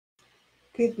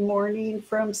Good morning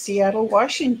from Seattle,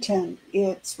 Washington.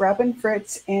 It's Robin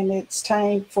Fritz, and it's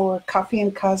time for Coffee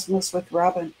and Cosmos with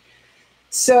Robin.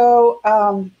 So,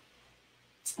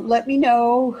 let me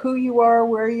know who you are,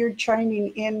 where you're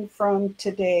chiming in from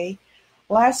today.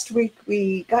 Last week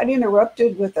we got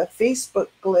interrupted with a Facebook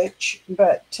glitch,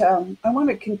 but I want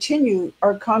to continue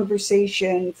our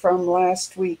conversation from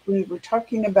last week. We were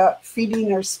talking about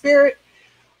feeding our spirit.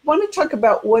 I want to talk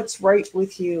about what's right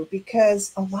with you,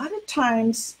 because a lot of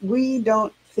times we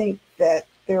don't think that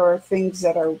there are things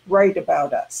that are right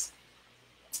about us.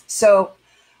 So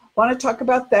I want to talk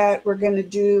about that. We're going to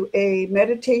do a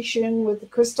meditation with the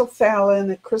Crystal Fallon,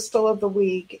 the Crystal of the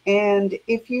Week. And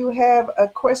if you have a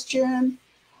question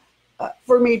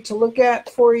for me to look at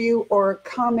for you or a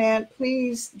comment,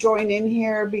 please join in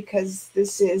here, because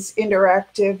this is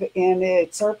interactive and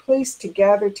it's our place to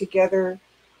gather together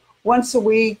once a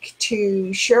week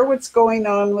to share what's going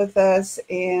on with us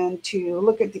and to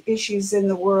look at the issues in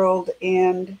the world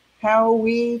and how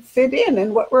we fit in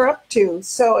and what we're up to.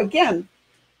 So again,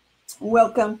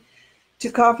 welcome to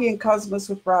Coffee and Cosmos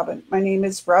with Robin. My name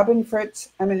is Robin Fritz.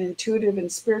 I'm an intuitive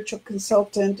and spiritual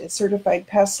consultant, a certified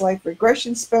past life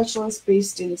regression specialist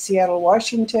based in Seattle,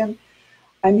 Washington.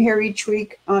 I'm here each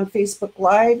week on Facebook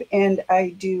Live, and I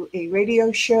do a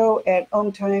radio show at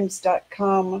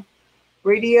omtimes.com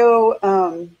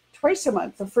radio twice a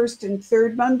month, the first and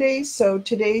third Mondays. So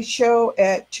today's show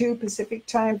at 2 Pacific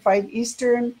time, 5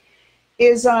 Eastern,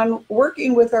 is on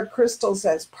working with our crystals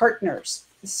as partners.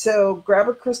 So grab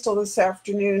a crystal this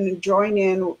afternoon and join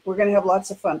in. We're going to have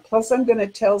lots of fun. Plus, I'm going to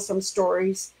tell some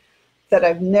stories that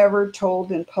I've never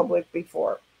told in public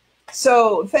before.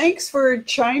 So thanks for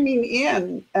chiming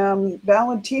in.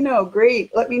 Valentino,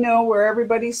 great. Let me know where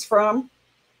everybody's from.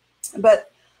 But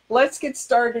let's get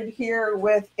started here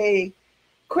with a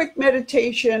quick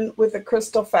meditation with the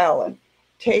Crystal Fallon.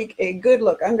 Take a good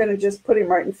look. I'm going to just put him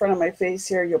right in front of my face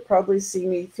here. You'll probably see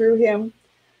me through him.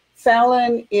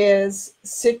 Fallon is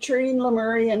citrine,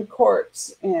 Lemurian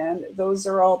quartz, and those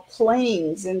are all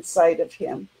planes inside of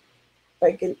him. If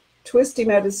I can twist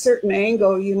him at a certain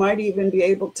angle, you might even be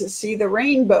able to see the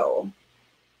rainbow.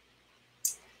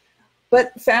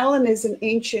 But Fallon is an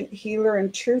ancient healer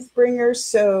and truth bringer,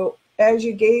 so as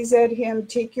you gaze at him,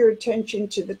 take your attention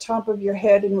to the top of your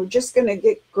head, and we're just going to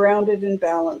get grounded and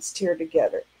balanced here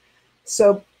together.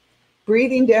 So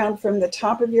breathing down from the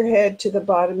top of your head to the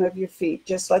bottom of your feet,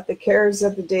 just let the cares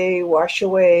of the day wash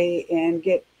away and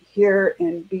get here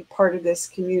and be part of this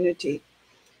community.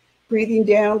 Breathing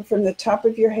down from the top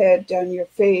of your head, down your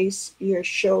face, your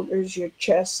shoulders, your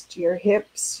chest, your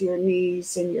hips, your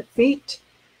knees, and your feet.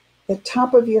 The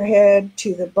top of your head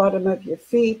to the bottom of your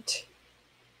feet.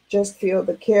 Just feel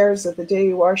the cares of the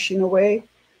day washing away.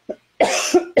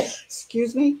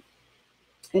 Excuse me.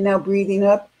 And now breathing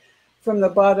up from the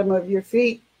bottom of your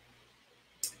feet,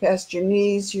 past your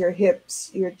knees, your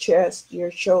hips, your chest,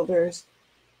 your shoulders,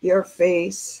 your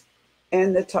face,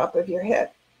 and the top of your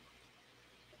head.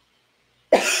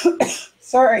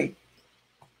 Sorry.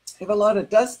 I have a lot of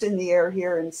dust in the air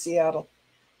here in Seattle.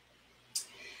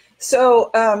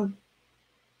 So,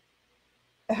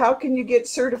 how can you get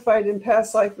certified in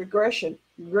past life regression?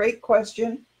 Great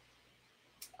question.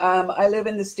 I live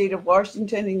in the state of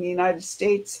Washington in the United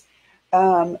States.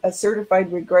 A certified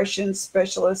regression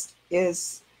specialist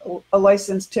is a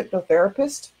licensed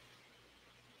hypnotherapist.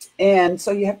 And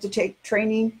so you have to take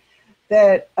training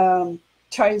that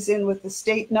ties in with the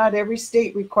state. Not every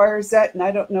state requires that, and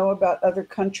I don't know about other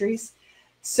countries.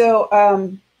 So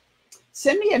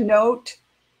send me a note,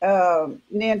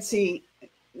 Nancy.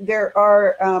 There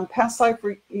are past life,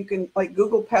 you can like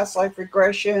Google past life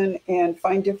regression and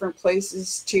find different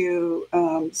places to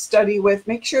study with.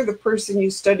 Make sure the person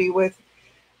you study with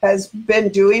has been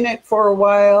doing it for a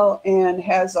while and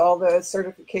has all the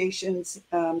certifications,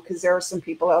 because there are some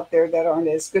people out there that aren't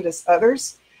as good as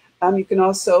others. You can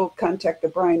also contact the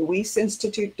Brian Weiss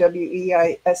Institute,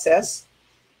 WEISS,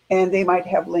 and they might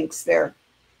have links there.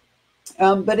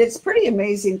 But it's pretty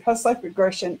amazing. Past life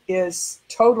regression is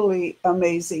totally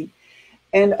amazing.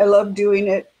 And I love doing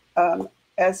it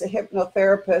as a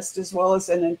hypnotherapist as well as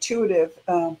an intuitive,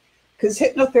 because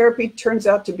hypnotherapy turns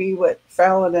out to be what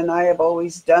Fallon and I have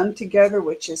always done together,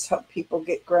 which is help people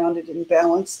get grounded and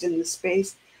balanced in the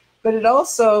space. But it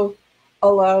also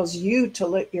allows you to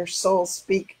let your soul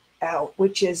speak out,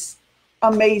 which is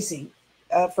amazing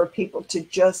for people to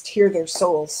just hear their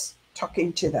souls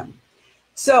talking to them.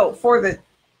 So for the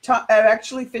top, it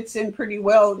actually fits in pretty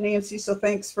well, Nancy, so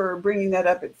thanks for bringing that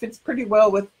up. It fits pretty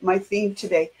well with my theme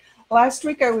today. Last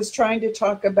week I was trying to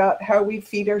talk about how we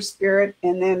feed our spirit,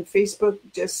 and then Facebook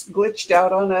just glitched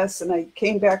out on us and I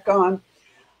came back on.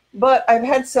 But I've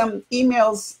had some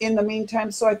emails in the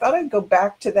meantime, so I thought I'd go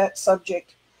back to that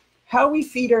subject, how we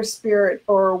feed our spirit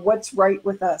or what's right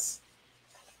with us.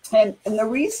 And the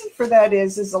reason for that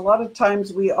is a lot of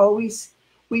times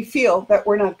we feel that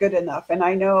we're not good enough. And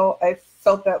I know I've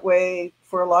felt that way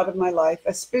for a lot of my life,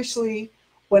 especially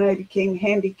when I became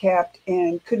handicapped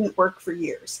and couldn't work for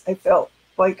years. I felt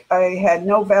like I had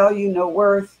no value, no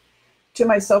worth to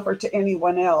myself or to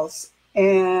anyone else.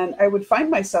 And I would find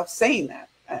myself saying that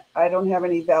I don't have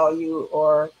any value,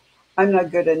 or I'm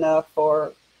not good enough,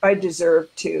 or I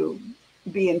deserve to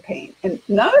be in pain. And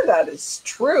none of that is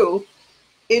true.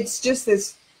 It's just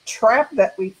this trap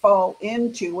that we fall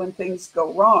into when things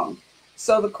go wrong.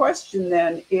 So the question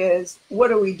then is, what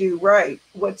do we do right?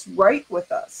 What's right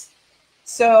with us?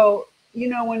 So,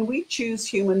 when we choose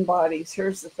human bodies,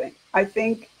 here's the thing. I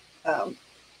think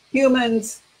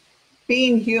humans,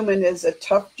 being human is a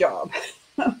tough job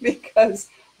because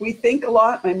we think a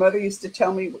lot. My mother used to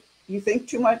tell me, you think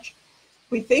too much.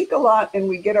 We think a lot and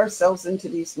we get ourselves into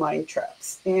these mind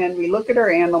traps. And we look at our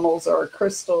animals or our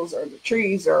crystals or the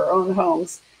trees or our own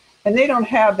homes, and they don't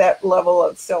have that level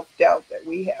of self-doubt that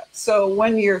we have. So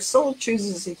when your soul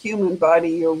chooses a human body,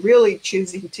 you're really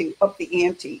choosing to up the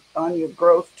ante on your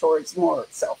growth towards more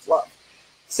self-love.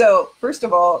 So first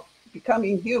of all,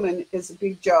 becoming human is a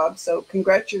big job. So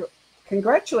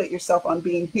congratulate yourself on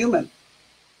being human.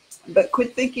 But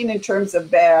quit thinking in terms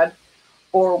of bad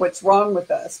or what's wrong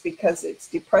with us, because it's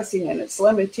depressing and it's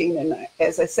limiting. And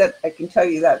as I said, I can tell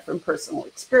you that from personal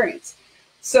experience.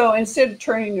 So instead of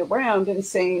turning around and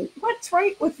saying, what's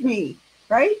right with me,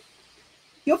 right?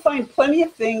 You'll find plenty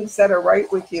of things that are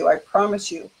right with you, I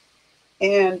promise you.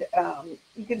 And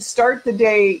you can start the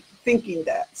day thinking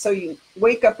that. So you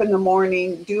wake up in the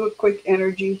morning, do a quick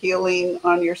energy healing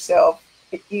on yourself,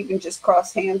 even just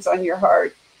cross hands on your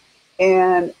heart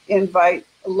and invite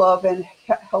love and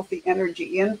healthy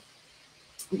energy in.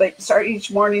 But start each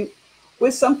morning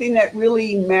with something that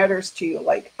really matters to you,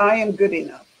 like I am good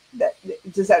enough.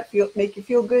 Does that make you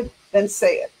feel good? Then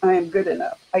say it. I am good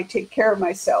enough. I take care of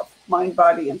myself, mind,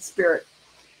 body, and spirit.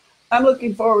 I'm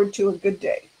looking forward to a good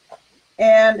day.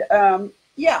 And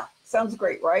yeah, sounds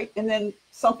great, right? And then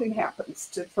something happens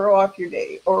to throw off your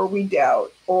day, or we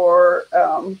doubt, or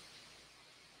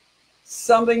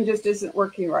something just isn't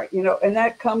working right, and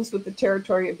that comes with the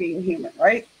territory of being human,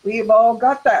 right? We've all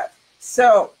got that.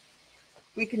 So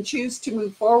we can choose to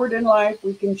move forward in life.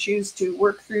 We can choose to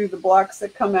work through the blocks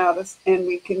that come at us, and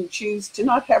we can choose to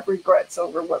not have regrets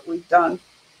over what we've done,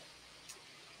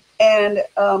 and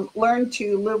learn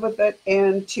to live with it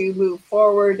and to move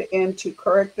forward and to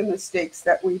correct the mistakes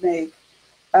that we make,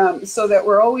 so that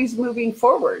we're always moving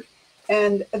forward.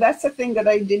 And that's the thing that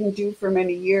I didn't do for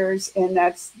many years. And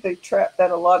that's the trap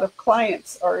that a lot of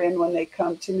clients are in when they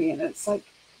come to me. And it's like,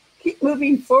 keep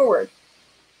moving forward.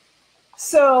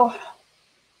 So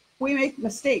we make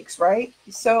mistakes, right?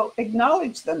 So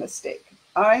acknowledge the mistake.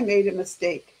 I made a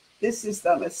mistake. This is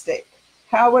the mistake.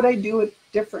 How would I do it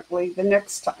differently the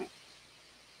next time?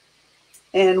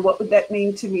 And what would that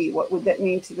mean to me? What would that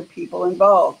mean to the people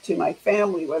involved, to my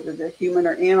family, whether they're human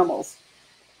or animals?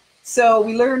 So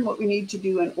we learn what we need to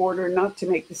do in order not to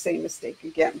make the same mistake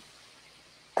again.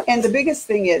 And the biggest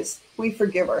thing is we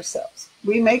forgive ourselves.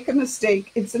 We make a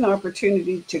mistake. It's an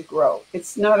opportunity to grow.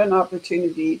 It's not an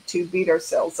opportunity to beat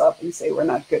ourselves up and say we're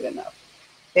not good enough.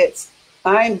 It's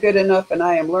I'm good enough and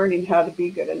I am learning how to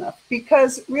be good enough,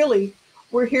 because really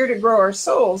we're here to grow our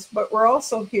souls, but we're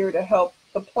also here to help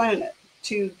the planet,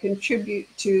 to contribute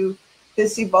to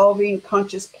this evolving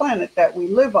conscious planet that we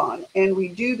live on. And we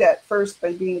do that first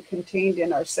by being contained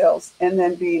in ourselves and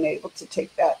then being able to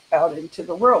take that out into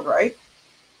the world, right?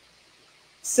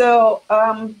 So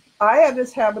I have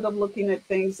this habit of looking at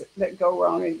things that go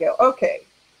wrong and go, okay,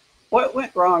 what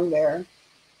went wrong there?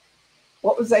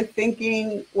 What was I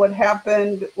thinking? What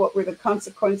happened? What were the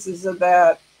consequences of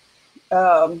that?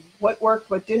 What worked,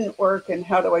 what didn't work, and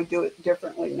how do I do it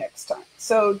differently next time?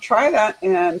 So try that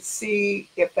and see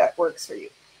if that works for you.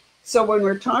 So when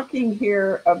we're talking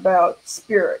here about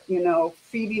spirit,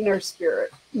 feeding our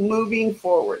spirit, moving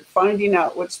forward, finding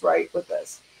out what's right with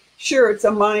us. Sure, it's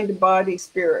a mind, body,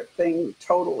 spirit thing,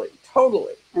 totally.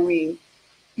 I mean,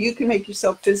 you can make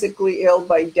yourself physically ill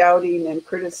by doubting and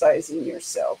criticizing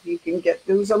yourself. You can get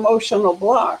those emotional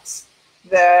blocks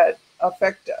that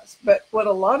affect us. But what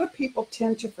a lot of people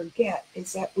tend to forget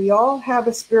is that we all have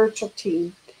a spiritual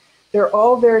team. They're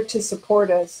all there to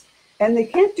support us, and they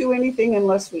can't do anything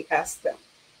unless we ask them.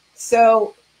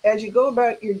 So as you go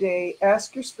about your day,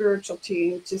 ask your spiritual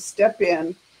team to step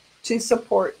in, to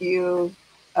support you,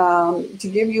 to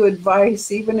give you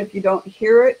advice, even if you don't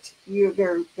hear it.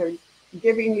 They're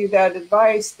giving you that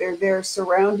advice. They're there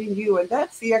surrounding you, and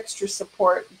that's the extra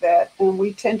support that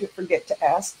we tend to forget to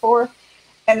ask for.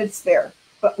 And it's there,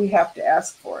 but we have to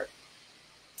ask for it.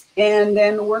 And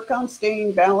then work on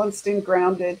staying balanced and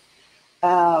grounded.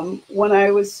 When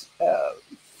I was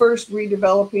first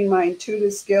redeveloping my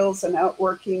intuitive skills and out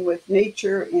working with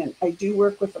nature, and I do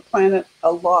work with the planet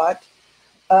a lot,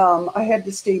 I had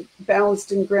to stay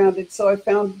balanced and grounded. So I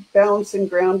found balance and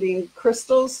grounding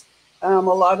crystals. A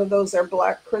lot of those are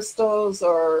black crystals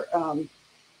or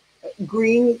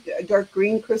dark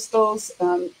green crystals.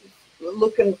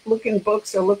 Look in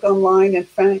books or look online and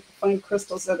find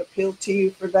crystals that appeal to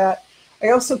you for that. I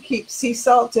also keep sea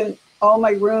salt in all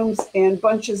my rooms and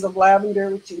bunches of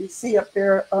lavender, which you can see up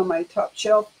there on my top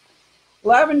shelf.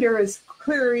 Lavender is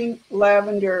clearing.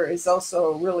 Lavender is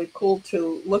also really cool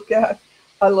to look at.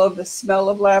 I love the smell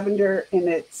of lavender, and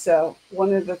it's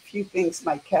one of the few things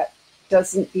my cat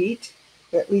doesn't eat.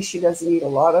 At least she doesn't eat a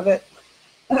lot of it.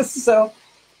 So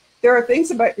there are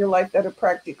things about your life that are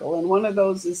practical, and one of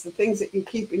those is the things that you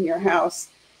keep in your house.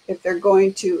 If they're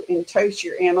going to entice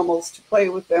your animals to play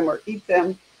with them or eat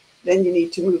them, then you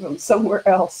need to move them somewhere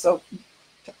else. So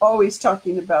always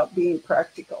talking about being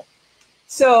practical.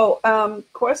 So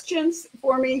questions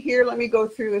for me here. Let me go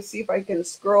through and see if I can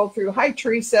scroll through. Hi,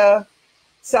 Teresa.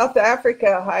 South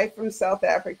Africa. Hi from South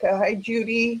Africa. Hi,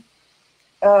 Judy.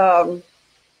 Carlene,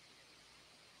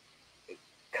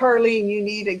 you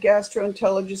need a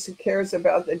gastroenterologist who cares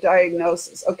about the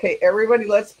diagnosis. Okay, everybody,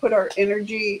 let's put our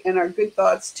energy and our good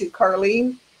thoughts to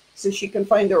Carlene so she can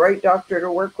find the right doctor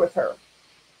to work with her.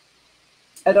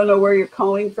 I don't know where you're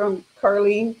calling from,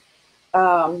 Carlene,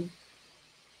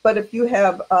 but if you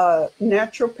have a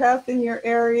naturopath in your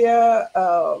area,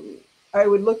 I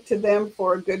would look to them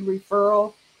for a good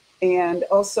referral. And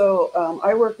also,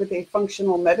 I work with a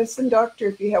functional medicine doctor.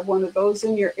 If you have one of those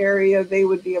in your area, they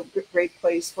would be a great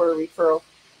place for a referral.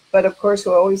 But of course,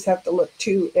 we always have to look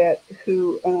too at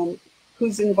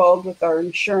who's involved with our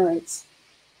insurance.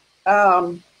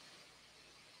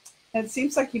 It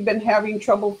seems like you've been having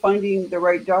trouble finding the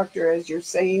right doctor, as you're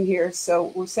saying here.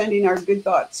 So we're sending our good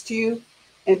thoughts to you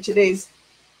and today's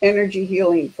energy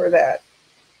healing for that.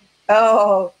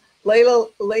 Oh,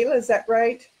 Layla, is that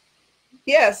right?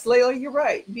 Yes, Layla, you're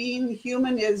right. Being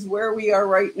human is where we are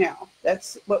right now.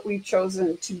 That's what we've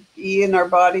chosen to be in our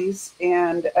bodies,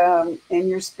 and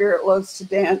your spirit loves to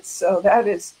dance. So that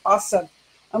is awesome.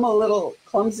 I'm a little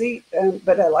clumsy,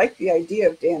 but I like the idea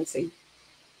of dancing.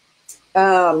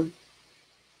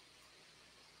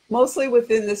 Mostly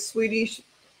within the Swedish.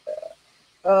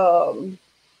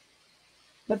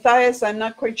 Matthias, I'm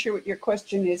not quite sure what your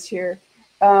question is here.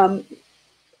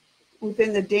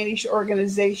 Within the Danish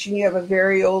organization, you have a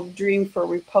very old dream for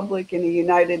republic in a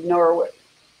united Norway,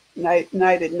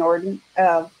 united Norden.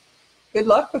 Good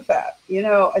luck with that. You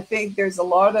know, I think there's a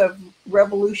lot of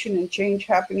revolution and change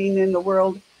happening in the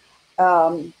world.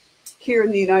 Here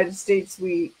in the United States,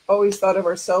 we always thought of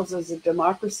ourselves as a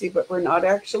democracy, but we're not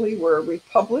actually. We're a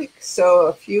republic. So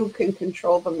a few can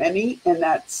control the many, and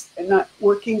that's not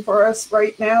working for us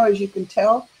right now, as you can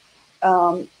tell.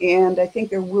 And I think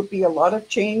there will be a lot of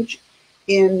change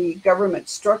in the government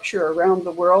structure around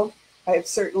the world. I've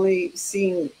certainly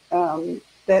seen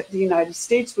that the United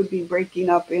States would be breaking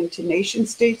up into nation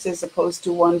states as opposed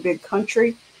to one big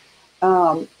country.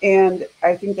 And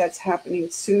I think that's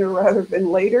happening sooner rather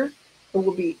than later. It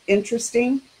will be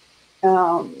interesting.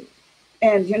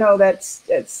 And, you know,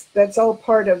 that's all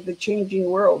part of the changing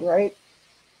world, right?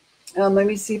 Let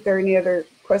me see if there are any other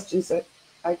questions that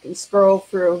I can scroll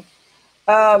through.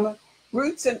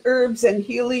 Roots and herbs and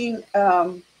healing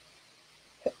and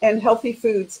healthy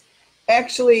foods.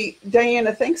 Actually,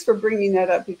 Diana, thanks for bringing that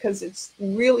up, because it's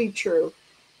really true.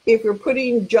 If we're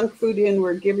putting junk food in,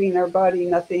 we're giving our body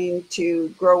nothing to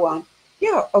grow on.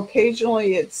 Yeah,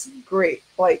 occasionally it's great.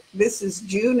 Like this is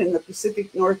June in the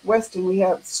Pacific Northwest, and we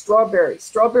have strawberries.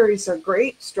 Strawberries are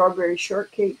great. Strawberry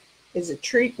shortcake is a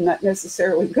treat, not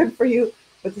necessarily good for you,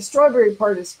 but the strawberry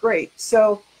part is great.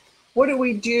 So what do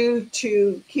we do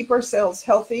to keep ourselves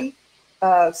healthy?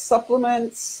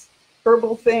 Supplements,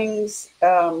 herbal things.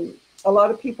 A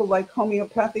lot of people like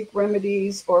homeopathic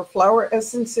remedies or flower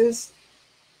essences.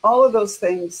 All of those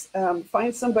things.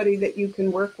 Find somebody that you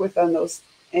can work with on those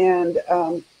and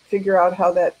figure out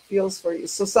how that feels for you.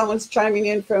 So someone's chiming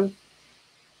in from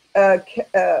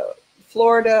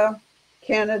Florida,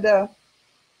 Canada,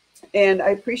 and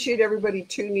I appreciate everybody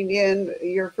tuning in,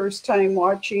 your first time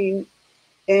watching,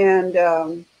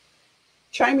 and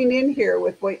chiming in here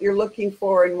with what you're looking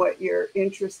for and what you're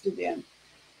interested in.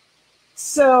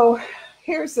 So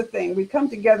here's the thing. We come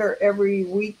together every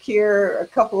week here, a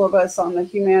couple of us on the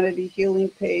Humanity Healing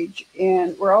page,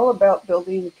 and we're all about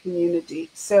building community.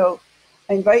 So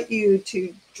I invite you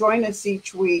to join us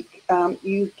each week.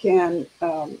 You can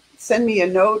send me a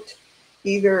note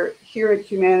either here at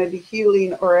Humanity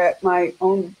Healing or at my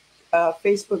own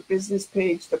Facebook business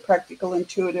page, The Practical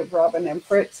Intuitive, Robin M.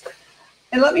 Fritz.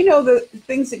 And let me know the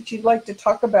things that you'd like to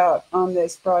talk about on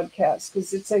this broadcast,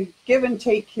 because it's a give and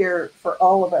take here for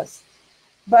all of us.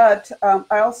 But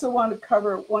I also want to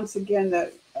cover, once again,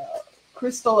 the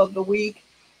crystal of the week.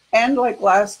 And like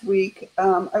last week,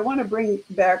 I want to bring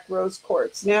back rose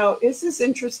quartz. Now, this is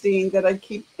interesting that I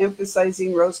keep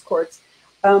emphasizing rose quartz.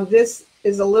 This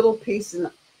is a little piece,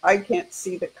 and I can't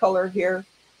see the color here,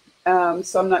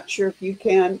 so I'm not sure if you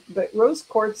can. But rose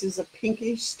quartz is a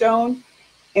pinkish stone.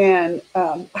 And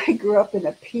I grew up in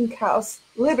a pink house,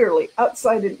 literally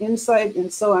outside and inside.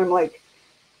 And so I'm like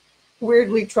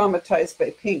weirdly traumatized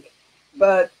by pink.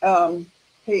 But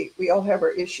hey, we all have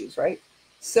our issues, right?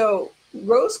 So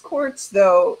rose quartz,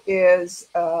 though, is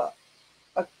a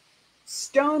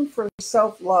stone for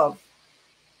self-love.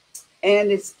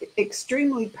 And it's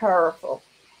extremely powerful.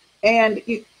 And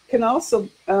it can also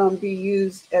be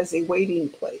used as a waiting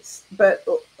place. But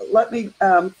let me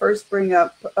first bring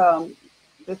up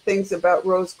the things about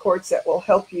rose quartz that will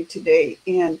help you today,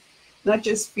 and not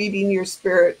just feeding your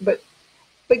spirit, but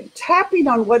tapping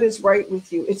on what is right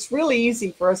with you. It's really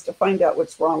easy for us to find out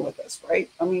what's wrong with us, right?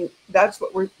 I mean, that's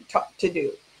what we're taught to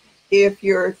do. If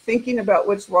you're thinking about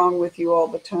what's wrong with you all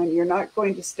the time, you're not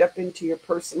going to step into your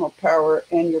personal power,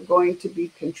 and you're going to be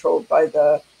controlled by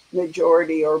the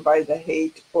majority, or by the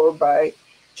hate, or by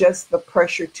just the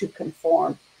pressure to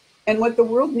conform. And what the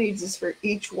world needs is for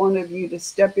each one of you to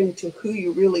step into who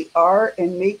you really are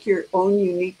and make your own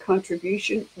unique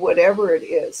contribution, whatever it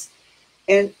is.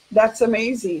 And that's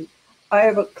amazing. I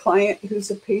have a client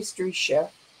who's a pastry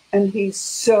chef, and he's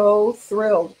so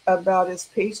thrilled about his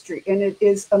pastry. And it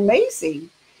is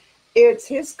amazing. It's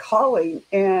his calling,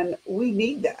 and we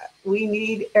need that. We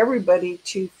need everybody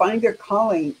to find their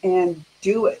calling and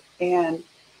do it and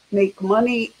make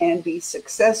money and be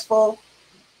successful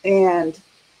and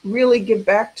really give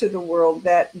back to the world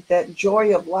that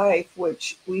joy of life,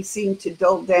 which we seem to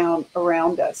dull down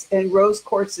around us. And rose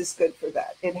quartz is good for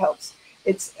that. It helps.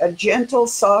 It's a gentle,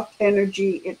 soft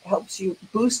energy. It helps you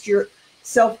boost your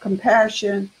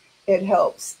self-compassion. It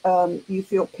helps you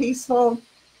feel peaceful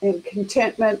and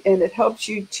contentment, and it helps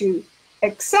you to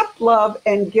accept love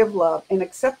and give love. And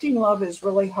accepting love is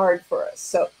really hard for us.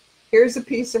 So here's a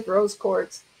piece of rose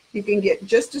quartz. You can get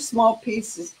just a small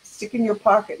piece, stick in your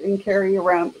pocket and carry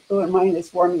around. Oh, and mine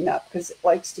is warming up because it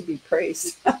likes to be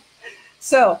praised.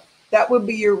 So that would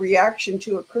be your reaction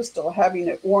to a crystal, having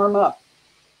it warm up.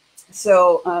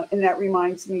 So, and that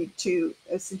reminds me to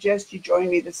suggest you join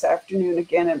me this afternoon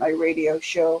again at my radio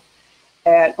show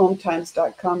at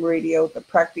omtimes.com radio, The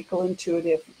Practical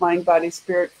Intuitive, Mind, Body,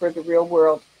 Spirit for the Real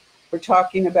World. We're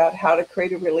talking about how to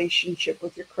create a relationship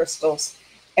with your crystals.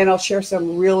 And I'll share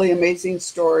some really amazing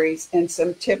stories and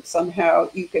some tips on how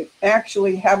you can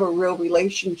actually have a real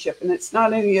relationship. And it's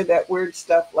not any of that weird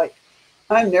stuff like,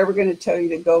 I'm never going to tell you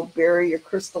to go bury your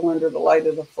crystal under the light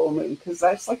of the full moon, because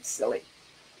that's like silly.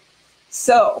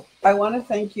 So I want to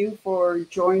thank you for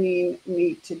joining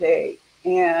me today.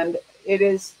 And it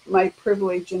is my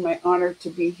privilege and my honor to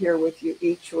be here with you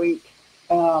each week.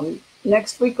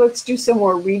 Next week, let's do some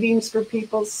more readings for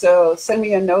people. So send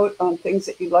me a note on things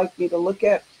that you'd like me to look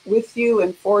at with you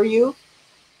and for you.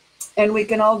 And we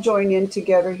can all join in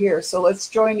together here. So let's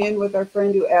join in with our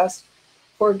friend who asked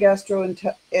for a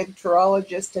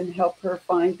gastroenterologist and help her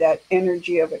find that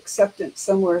energy of acceptance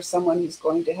somewhere, someone who's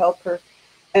going to help her.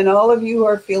 And all of you who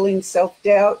are feeling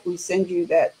self-doubt, we send you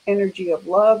that energy of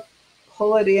love.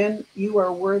 Pull it in. You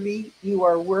are worthy. You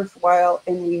are worthwhile.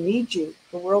 And we need you.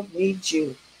 The world needs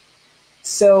you.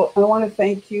 So I want to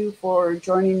thank you for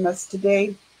joining us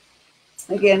today.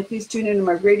 Again, please tune into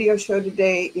my radio show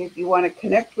today. If you want to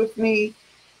connect with me,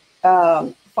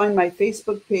 find my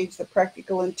Facebook page, The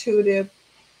Practical Intuitive.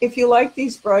 If you like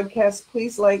these broadcasts,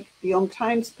 please like the Om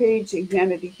Times page, the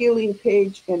Humanity Healing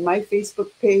page, and my Facebook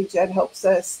page. That helps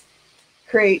us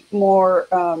create more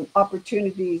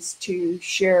opportunities to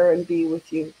share and be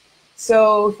with you.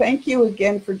 So thank you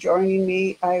again for joining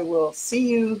me. I will see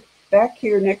you back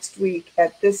here next week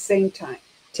at this same time.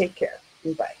 Take care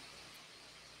and bye.